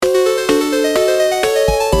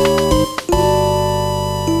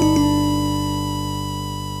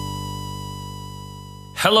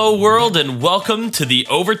Hello world and welcome to the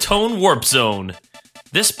Overtone Warp Zone.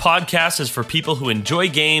 This podcast is for people who enjoy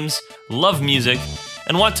games, love music,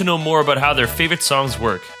 and want to know more about how their favorite songs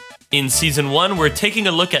work. In Season 1, we're taking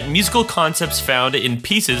a look at musical concepts found in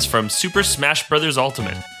pieces from Super Smash Bros.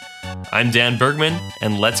 Ultimate. I'm Dan Bergman,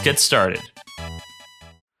 and let's get started.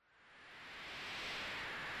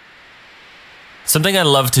 Something I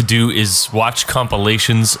love to do is watch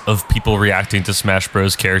compilations of people reacting to Smash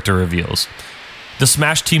Bros. Character reveals. The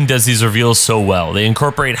Smash team does these reveals so well. They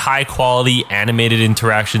incorporate high-quality animated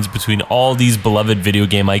interactions between all these beloved video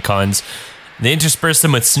game icons. They intersperse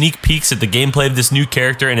them with sneak peeks at the gameplay of this new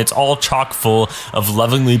character, and it's all chock full of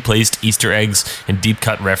lovingly placed Easter eggs and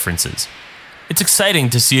deep-cut references. It's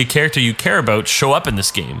exciting to see a character you care about show up in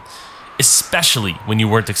this game, especially when you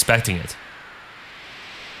weren't expecting it.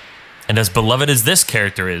 And as beloved as this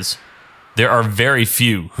character is, there are very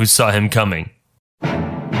few who saw him coming.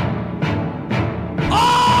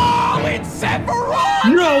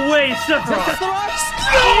 Sephiroth! No way, Sephiroth!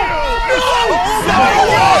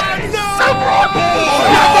 Sephiroth!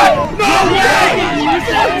 No way!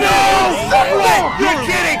 Sephiroth! You're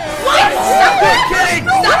kidding! What? You're kidding!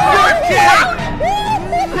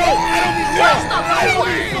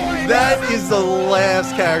 That is the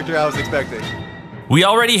last character I was expecting. We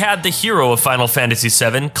already had the hero of Final Fantasy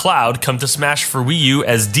VII, Cloud, come to Smash for Wii U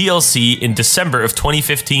as DLC in December of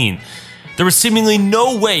 2015. There was seemingly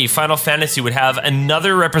no way Final Fantasy would have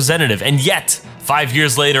another representative, and yet, 5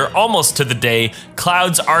 years later, almost to the day,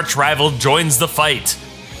 Cloud's arch-rival joins the fight.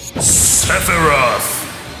 Sephiroth!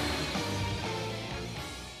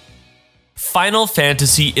 Final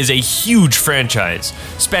Fantasy is a huge franchise,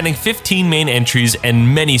 spanning 15 main entries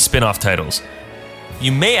and many spin-off titles.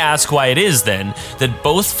 You may ask why it is, then, that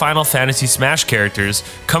both Final Fantasy Smash characters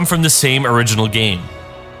come from the same original game.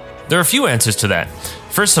 There are a few answers to that.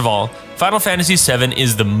 First of all, Final Fantasy VII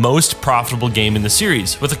is the most profitable game in the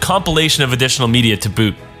series, with a compilation of additional media to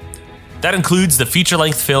boot. That includes the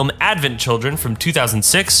feature-length film Advent Children from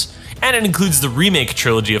 2006, and it includes the remake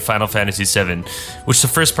trilogy of Final Fantasy VII, which the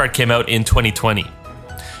first part came out in 2020.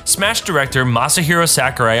 Smash director Masahiro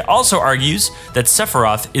Sakurai also argues that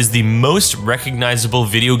Sephiroth is the most recognizable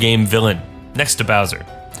video game villain, next to Bowser.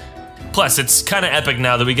 Plus, it's kinda epic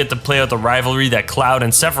now that we get to play out the rivalry that Cloud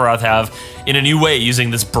and Sephiroth have in a new way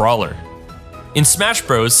using this brawler. In Smash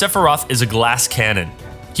Bros., Sephiroth is a glass cannon.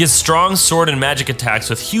 He has strong sword and magic attacks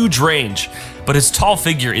with huge range, but his tall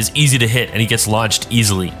figure is easy to hit and he gets launched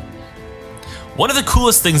easily. One of the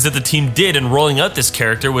coolest things that the team did in rolling out this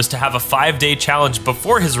character was to have a 5-day challenge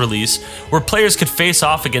before his release where players could face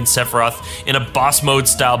off against Sephiroth in a boss mode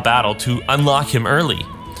style battle to unlock him early.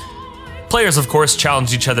 Players, of course,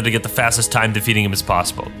 challenged each other to get the fastest time defeating him as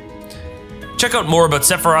possible. Check out more about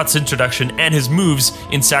Sephiroth's introduction and his moves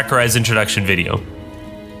in Sakurai's introduction video.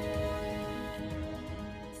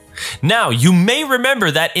 Now, you may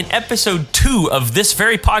remember that in episode 2 of this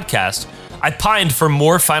very podcast, I pined for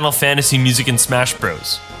more Final Fantasy music in Smash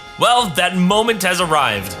Bros. Well, that moment has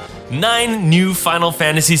arrived. 9 new Final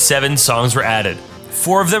Fantasy VII songs were added.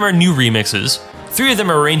 4 of them are new remixes, 3 of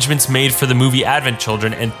them are arrangements made for the movie Advent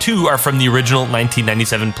Children, and 2 are from the original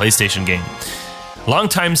 1997 PlayStation game.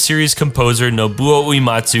 Longtime series composer Nobuo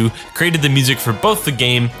Uematsu created the music for both the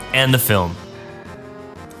game and the film.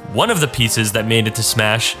 One of the pieces that made it to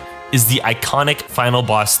Smash is the iconic final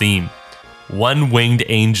boss theme, One Winged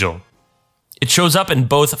Angel. It shows up in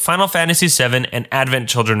both Final Fantasy VII and Advent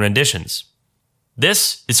Children renditions.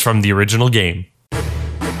 This is from the original game.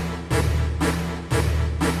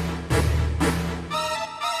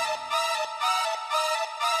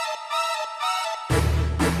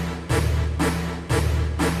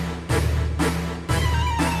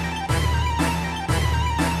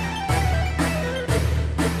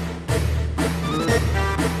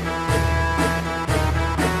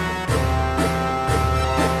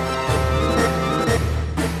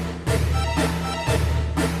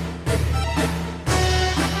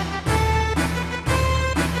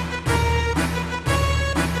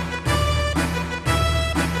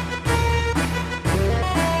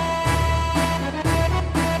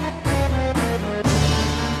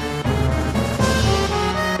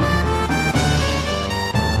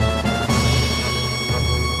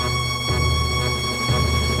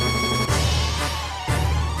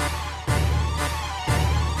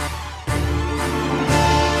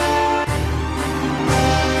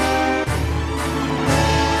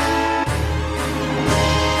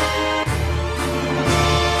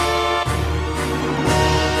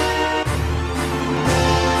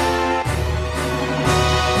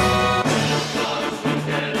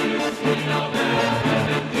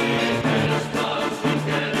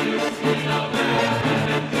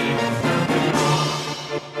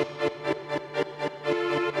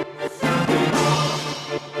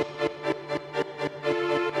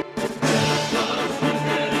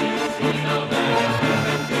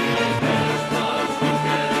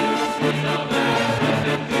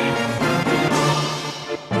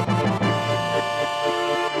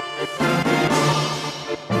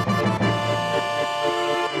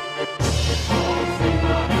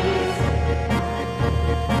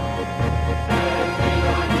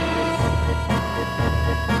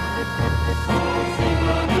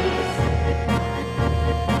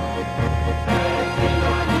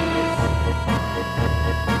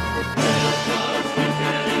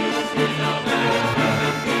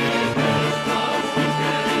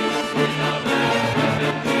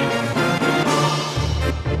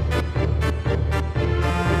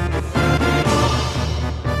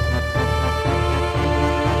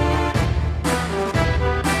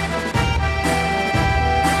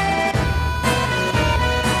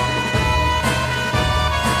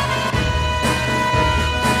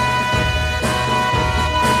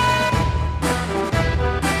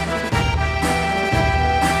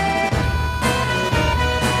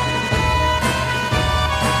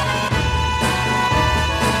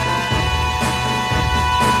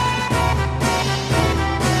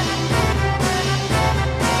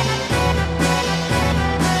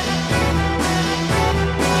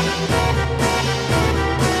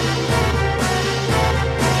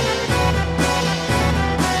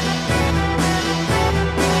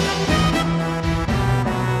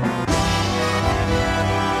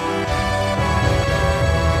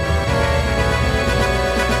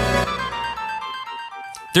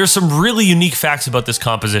 There are some really unique facts about this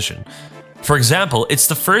composition. For example, it's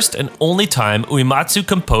the first and only time Uematsu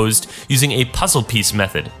composed using a puzzle piece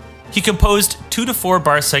method. He composed 2 to 4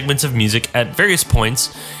 bar segments of music at various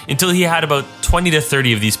points until he had about 20 to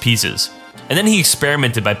 30 of these pieces, and then he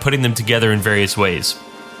experimented by putting them together in various ways.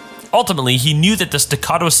 Ultimately, he knew that the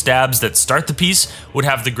staccato stabs that start the piece would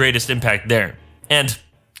have the greatest impact there, and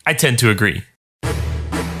I tend to agree.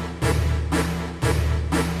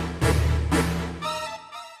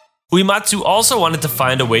 Uematsu also wanted to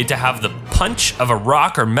find a way to have the punch of a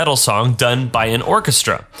rock or metal song done by an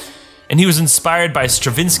orchestra, and he was inspired by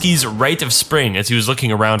Stravinsky's Rite of Spring as he was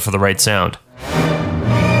looking around for the right sound.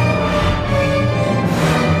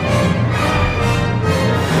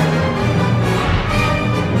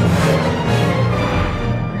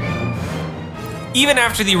 Even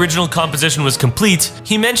after the original composition was complete,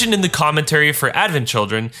 he mentioned in the commentary for Advent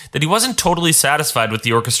Children that he wasn't totally satisfied with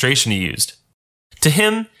the orchestration he used. To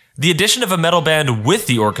him, the addition of a metal band with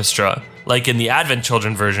the orchestra, like in the Advent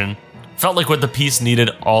Children version, felt like what the piece needed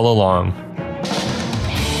all along.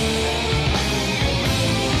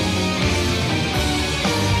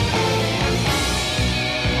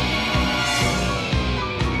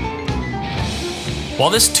 While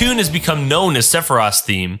this tune has become known as Sephiroth's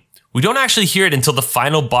theme, we don't actually hear it until the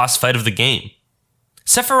final boss fight of the game.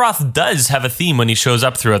 Sephiroth does have a theme when he shows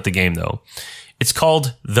up throughout the game, though. It's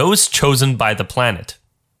called Those Chosen by the Planet,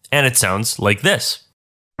 and it sounds like this.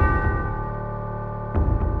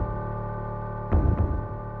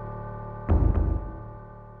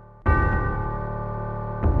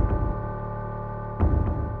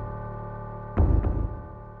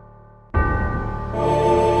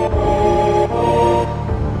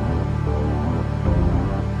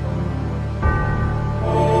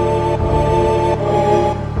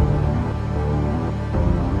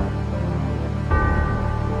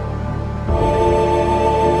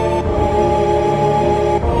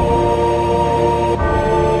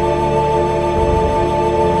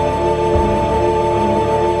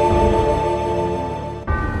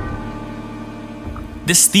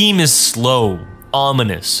 This theme is slow,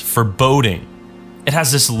 ominous, foreboding. It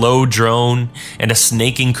has this low drone and a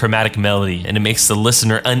snaking chromatic melody, and it makes the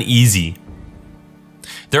listener uneasy.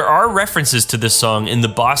 There are references to this song in the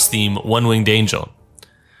boss theme, One Winged Angel.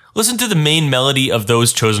 Listen to the main melody of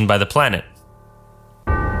Those Chosen by the Planet.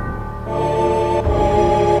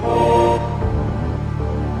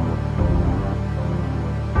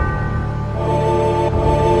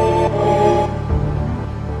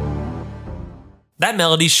 That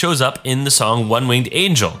melody shows up in the song One Winged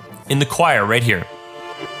Angel, in the choir right here.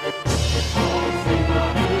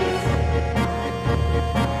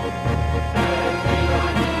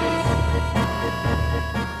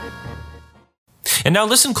 And now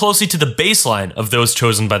listen closely to the bass line of Those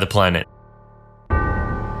Chosen by the Planet.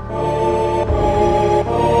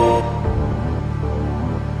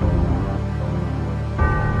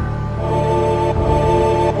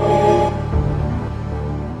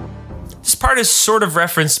 This part is sort of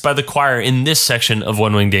referenced by the choir in this section of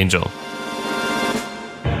One Winged Angel.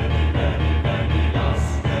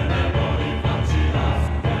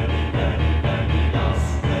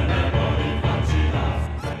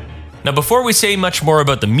 Now, before we say much more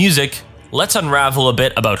about the music, let's unravel a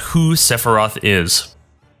bit about who Sephiroth is.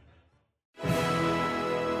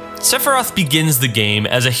 Sephiroth begins the game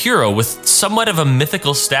as a hero with somewhat of a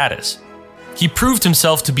mythical status. He proved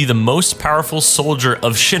himself to be the most powerful soldier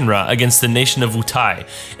of Shinra against the nation of Wutai,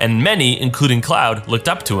 and many, including Cloud, looked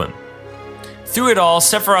up to him. Through it all,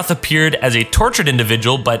 Sephiroth appeared as a tortured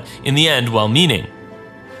individual, but in the end, well-meaning.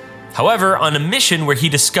 However, on a mission where he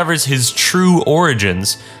discovers his true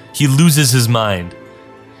origins, he loses his mind.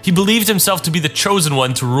 He believed himself to be the chosen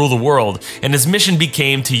one to rule the world, and his mission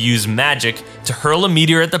became to use magic to hurl a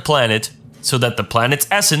meteor at the planet so that the planet's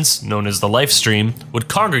essence, known as the Life Stream, would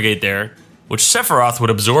congregate there, which Sephiroth would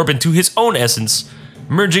absorb into his own essence,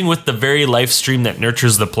 merging with the very life stream that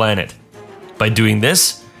nurtures the planet. By doing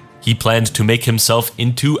this, he planned to make himself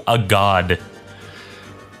into a god.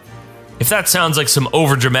 If that sounds like some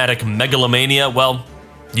overdramatic megalomania, well,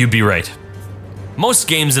 you'd be right. Most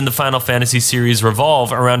games in the Final Fantasy series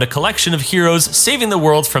revolve around a collection of heroes saving the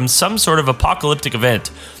world from some sort of apocalyptic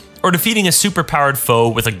event, or defeating a superpowered foe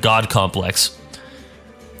with a god complex.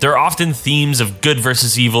 There are often themes of good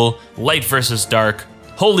versus evil, light versus dark,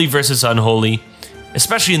 holy versus unholy,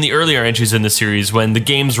 especially in the earlier entries in the series when the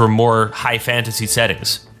games were more high fantasy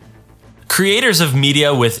settings. Creators of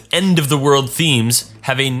media with end-of-the-world themes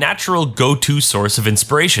have a natural go-to source of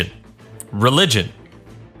inspiration: religion.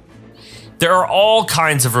 There are all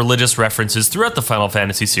kinds of religious references throughout the Final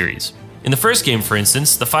Fantasy series. In the first game, for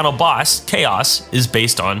instance, the final boss, Chaos, is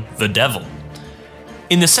based on the devil.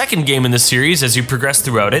 In the second game in the series, as you progress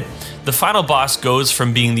throughout it, the final boss goes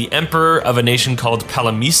from being the emperor of a nation called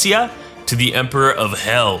Palamecia to the emperor of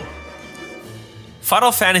Hell.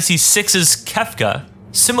 Final Fantasy VI's Kefka,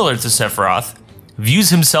 similar to Sephiroth, views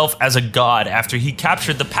himself as a god after he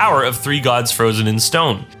captured the power of 3 gods frozen in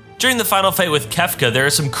stone. During the final fight with Kefka, there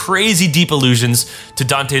are some crazy deep allusions to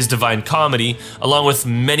Dante's Divine Comedy, along with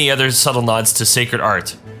many other subtle nods to sacred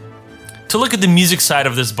art. To look at the music side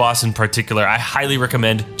of this boss in particular, I highly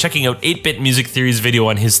recommend checking out 8-Bit Music Theory's video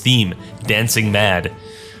on his theme, Dancing Mad.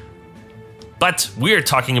 But we're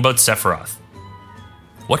talking about Sephiroth.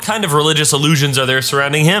 What kind of religious allusions are there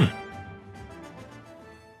surrounding him?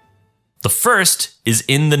 The first is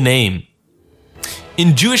in the name.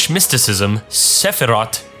 In Jewish mysticism,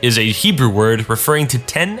 Sephiroth is a Hebrew word referring to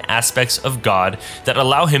 10 aspects of God that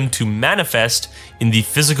allow him to manifest in the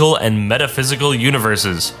physical and metaphysical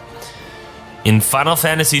universes. In Final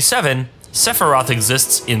Fantasy VII, Sephiroth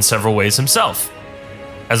exists in several ways himself.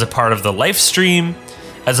 As a part of the life stream,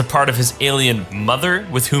 as a part of his alien mother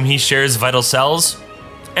with whom he shares vital cells,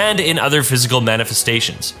 and in other physical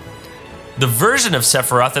manifestations. The version of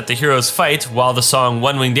Sephiroth that the heroes fight while the song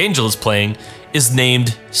One Winged Angel is playing is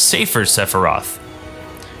named Safer Sephiroth.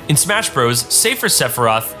 In Smash Bros., Safer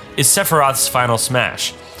Sephiroth is Sephiroth's final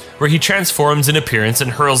smash, where he transforms in appearance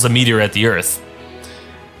and hurls a meteor at the Earth.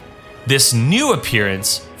 This new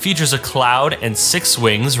appearance features a cloud and 6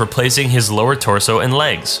 wings replacing his lower torso and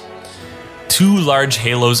legs. 2 large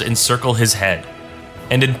halos encircle his head,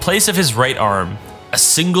 and in place of his right arm, a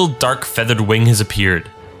single dark feathered wing has appeared,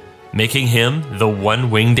 making him the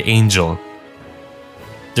One-Winged Angel.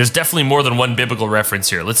 There's definitely more than one biblical reference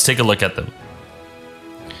here. Let's take a look at them.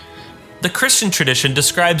 The Christian tradition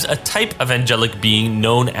describes a type of angelic being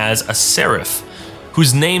known as a seraph,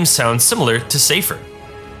 whose name sounds similar to Safer.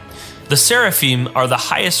 The seraphim are the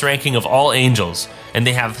highest ranking of all angels, and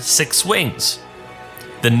they have 6 wings.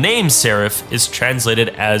 The name Seraph is translated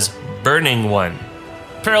as Burning One.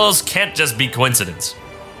 Parallels can't just be coincidence.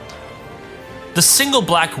 The single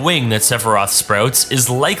black wing that Sephiroth sprouts is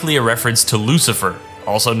likely a reference to Lucifer,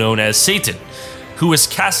 also known as Satan, who was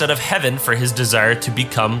cast out of heaven for his desire to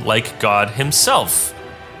become like God himself.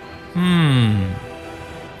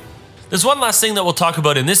 There's one last thing that we'll talk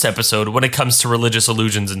about in this episode when it comes to religious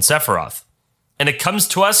allusions in Sephiroth. And it comes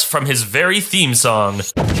to us from his very theme song,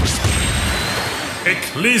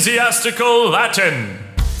 Ecclesiastical Latin.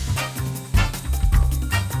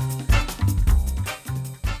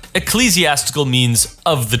 Ecclesiastical means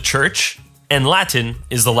of the church, and Latin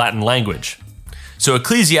is the Latin language. So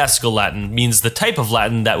ecclesiastical Latin means the type of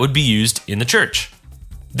Latin that would be used in the church.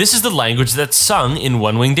 This is the language that's sung in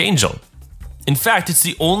One Winged Angel. In fact, it's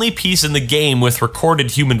the only piece in the game with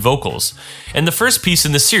recorded human vocals, and the first piece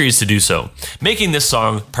in the series to do so, making this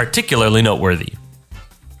song particularly noteworthy.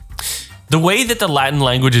 The way that the Latin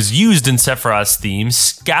language is used in Sephiroth's theme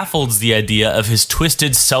scaffolds the idea of his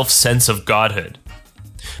twisted self-sense of godhood.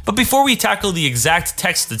 But before we tackle the exact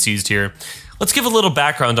text that's used here, let's give a little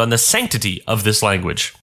background on the sanctity of this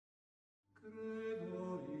language.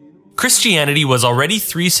 Christianity was already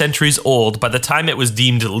 3 centuries old by the time it was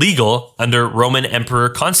deemed legal under Roman Emperor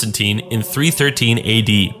Constantine in 313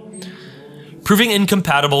 AD. Proving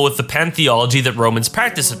incompatible with the pantheology that Romans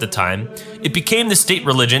practiced at the time, it became the state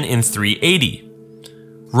religion in 380.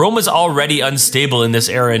 Rome was already unstable in this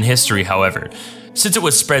era in history, however, since it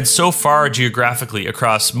was spread so far geographically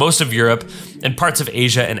across most of Europe and parts of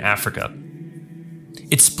Asia and Africa.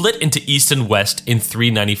 It split into East and West in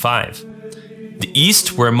 395. The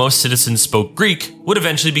East, where most citizens spoke Greek, would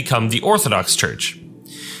eventually become the Orthodox Church.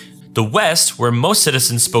 The West, where most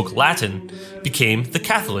citizens spoke Latin, became the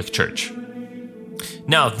Catholic Church.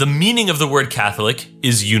 Now, the meaning of the word Catholic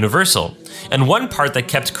is universal, and one part that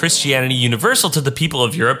kept Christianity universal to the people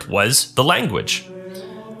of Europe was the language.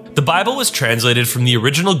 The Bible was translated from the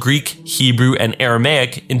original Greek, Hebrew, and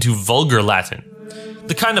Aramaic into Vulgar Latin,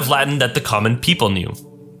 the kind of Latin that the common people knew.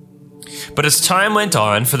 But as time went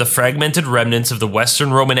on, for the fragmented remnants of the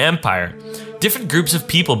Western Roman Empire, different groups of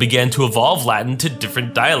people began to evolve Latin to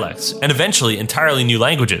different dialects, and eventually entirely new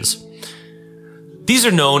languages. These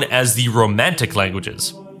are known as the Romantic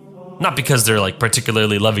languages. Not because they're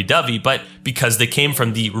particularly lovey-dovey, but because they came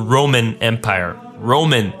from the Roman Empire,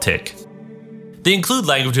 Romantic. They include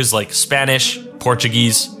languages like Spanish,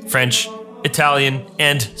 Portuguese, French, Italian,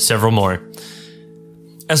 and several more.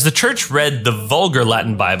 As the church read the Vulgar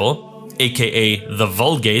Latin Bible, aka the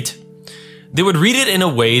Vulgate, they would read it in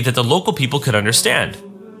a way that the local people could understand.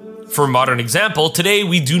 For a modern example, today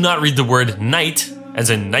we do not read the word knight, as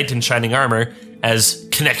in knight in shining armor, as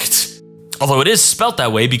knecht, although it is spelt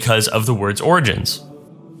that way because of the word's origins.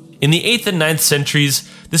 In the 8th and 9th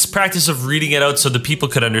centuries, this practice of reading it out so the people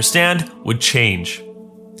could understand would change.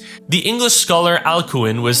 The English scholar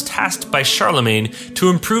Alcuin was tasked by Charlemagne to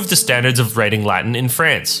improve the standards of writing Latin in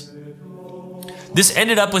France. This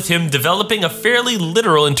ended up with him developing a fairly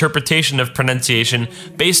literal interpretation of pronunciation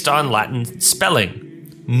based on Latin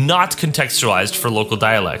spelling, not contextualized for local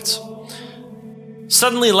dialects.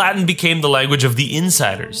 Suddenly, Latin became the language of the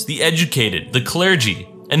insiders, the educated, the clergy,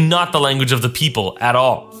 and not the language of the people at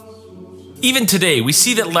all. Even today, we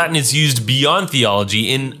see that Latin is used beyond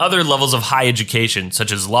theology in other levels of high education,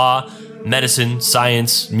 such as law, medicine,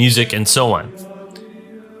 science, music, and so on.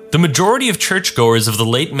 The majority of churchgoers of the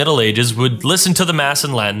late Middle Ages would listen to the Mass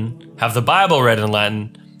in Latin, have the Bible read in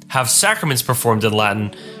Latin, have sacraments performed in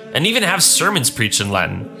Latin, and even have sermons preached in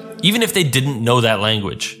Latin, even if they didn't know that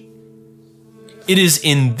language. It is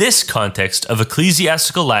in this context of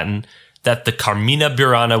ecclesiastical Latin that the Carmina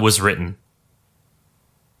Burana was written.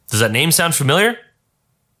 Does that name sound familiar?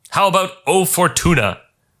 How about O Fortuna?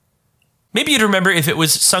 Maybe you'd remember if it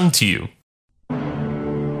was sung to you.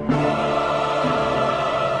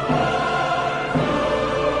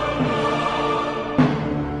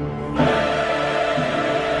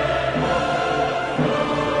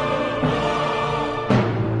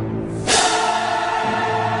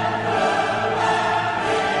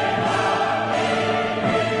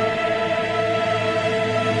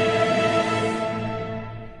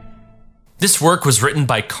 This work was written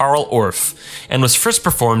by Karl Orff and was first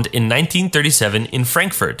performed in 1937 in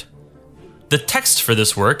Frankfurt. The text for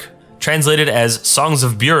this work, translated as Songs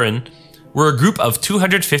of Buren, were a group of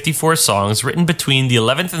 254 songs written between the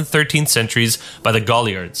 11th and 13th centuries by the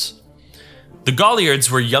Galliards. The Galliards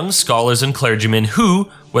were young scholars and clergymen who,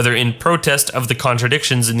 whether in protest of the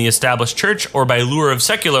contradictions in the established church or by lure of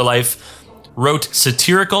secular life, wrote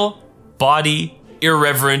satirical, bawdy,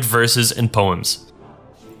 irreverent verses and poems.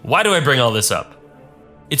 Why do I bring all this up?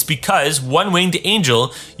 It's because One Winged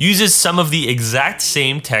Angel uses some of the exact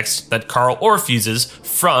same text that Karl Orff uses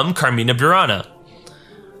from Carmina Burana.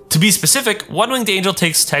 To be specific, One Winged Angel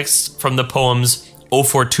takes texts from the poems O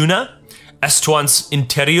Fortuna, Estuans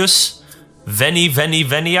Interius, Veni Veni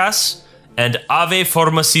Venias, and Ave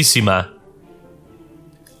Formosissima.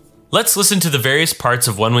 Let's listen to the various parts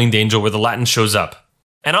of One Winged Angel where the Latin shows up,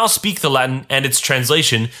 and I'll speak the Latin and its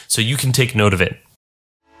translation so you can take note of it.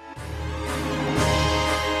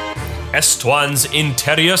 Estuans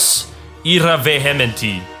interius ira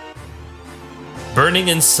vehementi, burning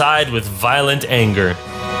inside with violent anger.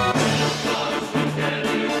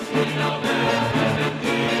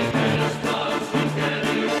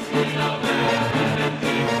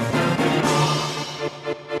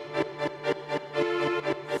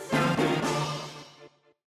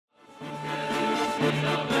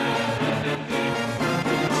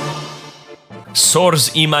 Sors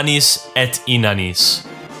imanis et inanis.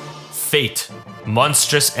 Fate,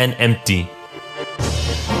 monstrous and empty.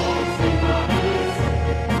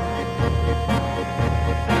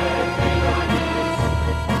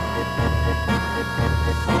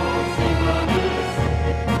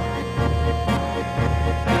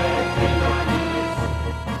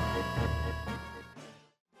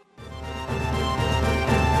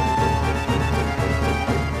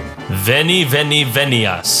 Veni, veni,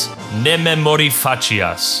 venias, ne memori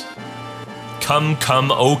facias. Come,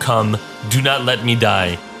 come, oh come, do not let me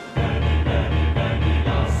die.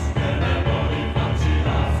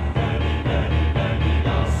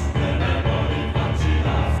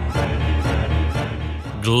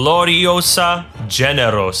 Gloriosa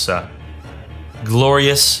generosa.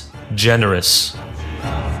 Glorious, generous.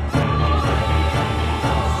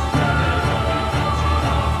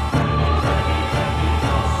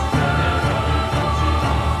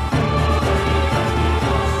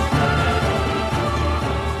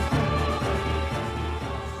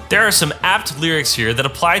 There are some apt lyrics here that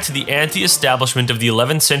apply to the anti-establishment of the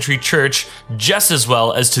 11th century church just as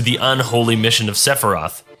well as to the unholy mission of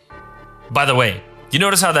Sephiroth. By the way, you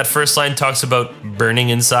notice how that first line talks about burning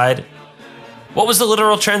inside? What was the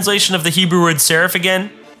literal translation of the Hebrew word seraph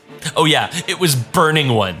again? Oh yeah, it was burning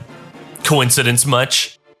one. Coincidence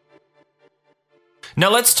much?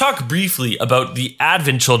 Now let's talk briefly about the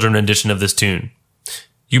Advent Children rendition of this tune.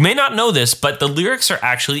 You may not know this, but the lyrics are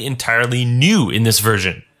actually entirely new in this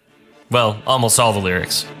version. Well, almost all the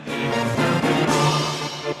lyrics.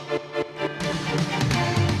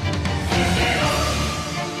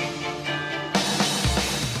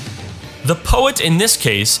 The poet in this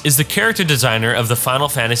case is the character designer of the Final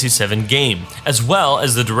Fantasy VII game, as well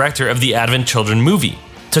as the director of the Advent Children movie,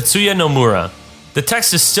 Tetsuya Nomura. The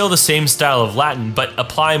text is still the same style of Latin, but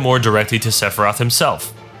apply more directly to Sephiroth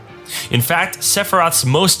himself. In fact, Sephiroth's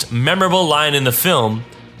most memorable line in the film,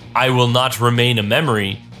 "I will not remain a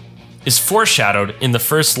memory," is foreshadowed in the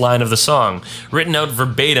first line of the song, written out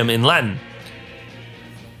verbatim in Latin.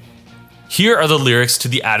 Here are the lyrics to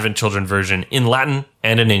the Advent Children version in Latin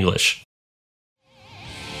and in English.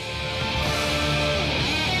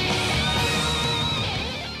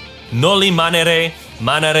 Noli manere,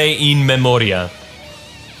 manere in memoria.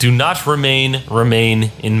 Do not remain,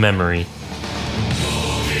 remain in memory.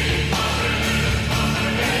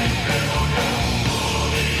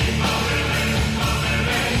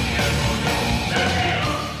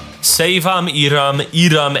 Sevam iram,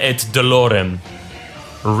 iram et dolorem.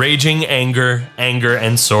 Raging anger, anger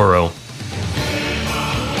and sorrow.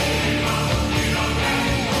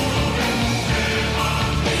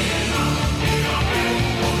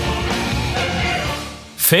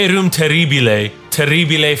 Ferum terribile,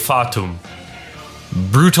 terribile fatum.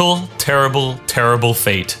 Brutal, terrible, terrible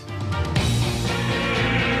fate.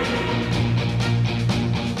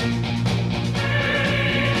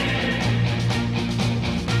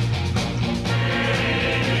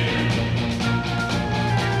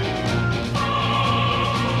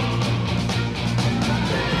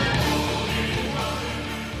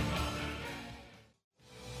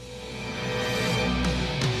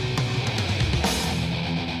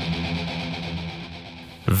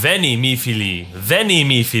 Veni, mi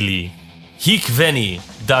fili, hic veni,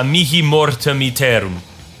 da mihi mortem iterum.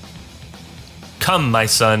 Come, my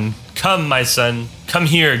son, come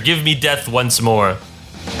here, give me death once more.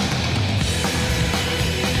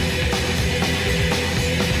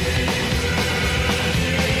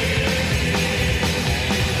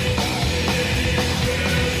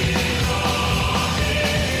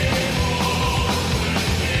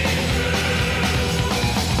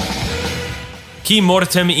 Qui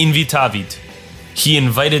mortem invitavit. He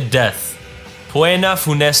invited death. Poena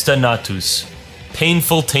funesta natus.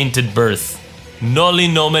 Painful tainted birth. Noli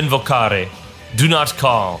nomen vocare. Do not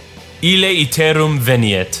call. Ille iterum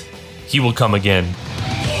veniet. He will come again.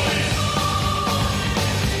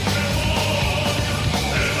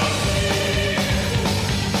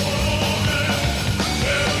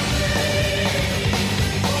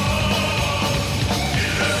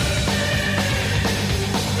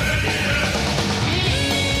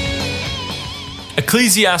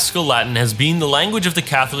 Ecclesiastical Latin has been the language of the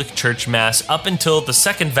Catholic Church Mass up until the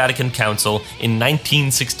Second Vatican Council in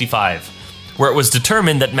 1965, where it was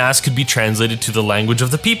determined that Mass could be translated to the language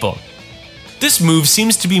of the people. This move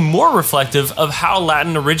seems to be more reflective of how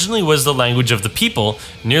Latin originally was the language of the people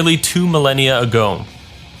nearly 2 millennia ago.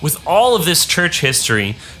 With all of this church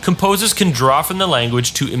history, composers can draw from the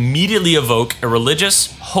language to immediately evoke a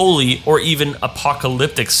religious, holy, or even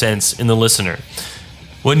apocalyptic sense in the listener.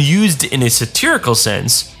 When used in a satirical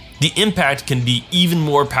sense, the impact can be even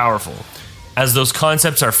more powerful, as those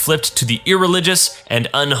concepts are flipped to the irreligious and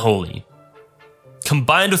unholy.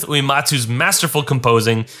 Combined with Uematsu's masterful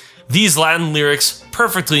composing, these Latin lyrics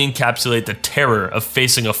perfectly encapsulate the terror of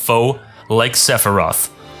facing a foe like Sephiroth.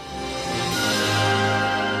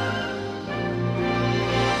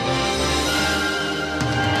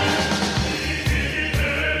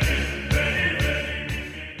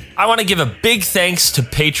 I want to give a big thanks to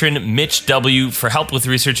patron Mitch W. for help with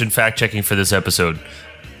research and fact-checking for this episode.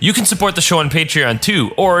 You can support the show on Patreon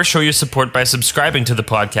too, or show your support by subscribing to the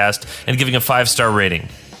podcast and giving a 5-star rating.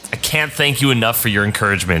 I can't thank you enough for your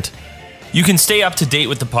encouragement. You can stay up to date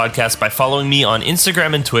with the podcast by following me on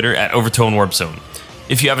Instagram and Twitter at Overtone Warp Zone.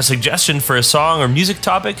 If you have a suggestion for a song or music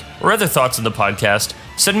topic, or other thoughts on the podcast,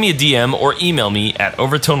 send me a DM or email me at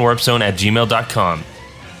overtonewarpzone@gmail.com.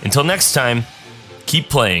 Until next time, keep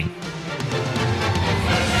playing.